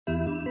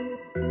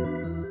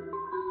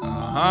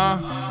You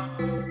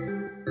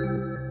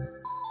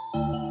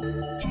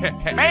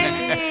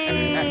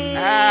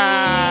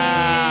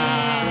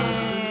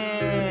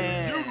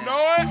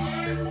know it.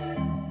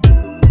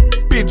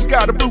 Bitch, you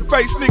got a blue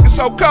face, nigga,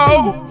 so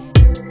cold.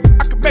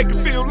 I can make it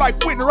feel like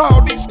winter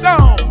all these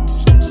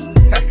stones.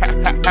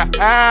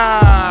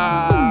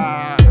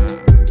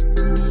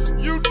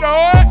 You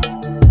know it.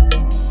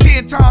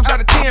 10 times out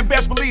of 10,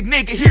 best believe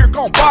nigga here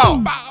gon'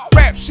 ball.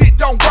 Rap shit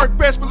don't work,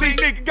 best believe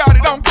nigga got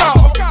it on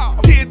call.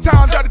 10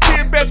 times out of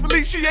 10, best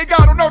believe she ain't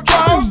got on no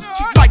draws.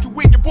 She like it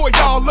when your boy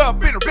all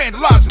up in her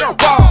vandalizing her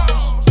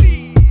walls.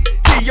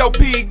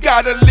 T.O.P.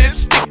 got her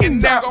lips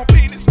sticking out.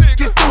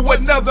 Just do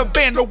another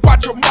band to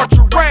watch her march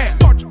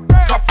around.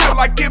 I feel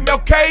like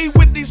MLK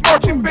with these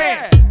marching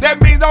bands.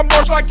 That means I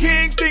march like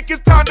kings, think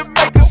it's time to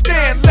make a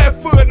stand.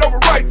 Left foot over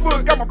right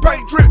foot, got my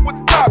paint drip with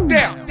the top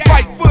down.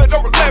 Right foot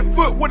over left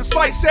foot with a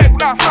slight sack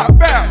when I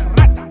hop out.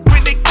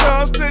 When it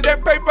comes to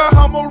that paper,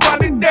 I'ma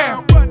run it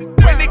down.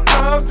 When it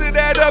comes to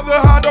that other,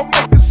 I don't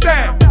make a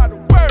sound.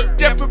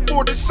 Death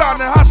before the sign,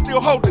 I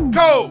still hold the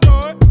code.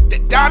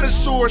 That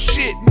dinosaur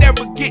shit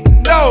never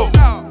getting old.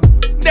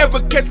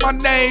 Never catch my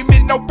name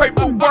in no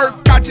paperwork.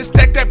 I just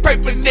stack that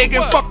paper,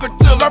 nigga, fuck her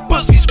till her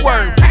pussy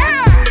squirt.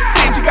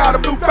 Then you got a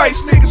blue face,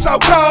 nigga, so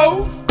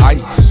cold.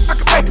 Ice. I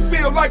can make it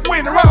feel like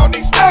winter all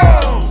these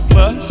stones.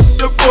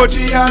 The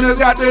Forgianas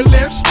got their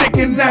lips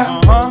sticking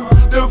out.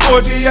 The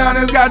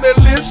Forgianas got their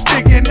lips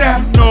sticking out.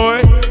 Know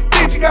it.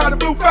 Then you got a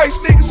blue face,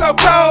 nigga, so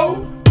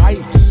cold.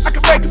 Ice. I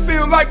can make it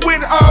feel like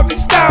winter all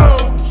these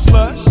stones.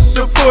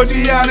 The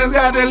Forgianas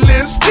got their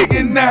lips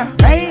sticking out.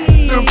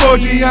 The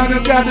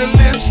Forgianas got their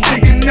lips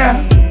sticking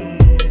out.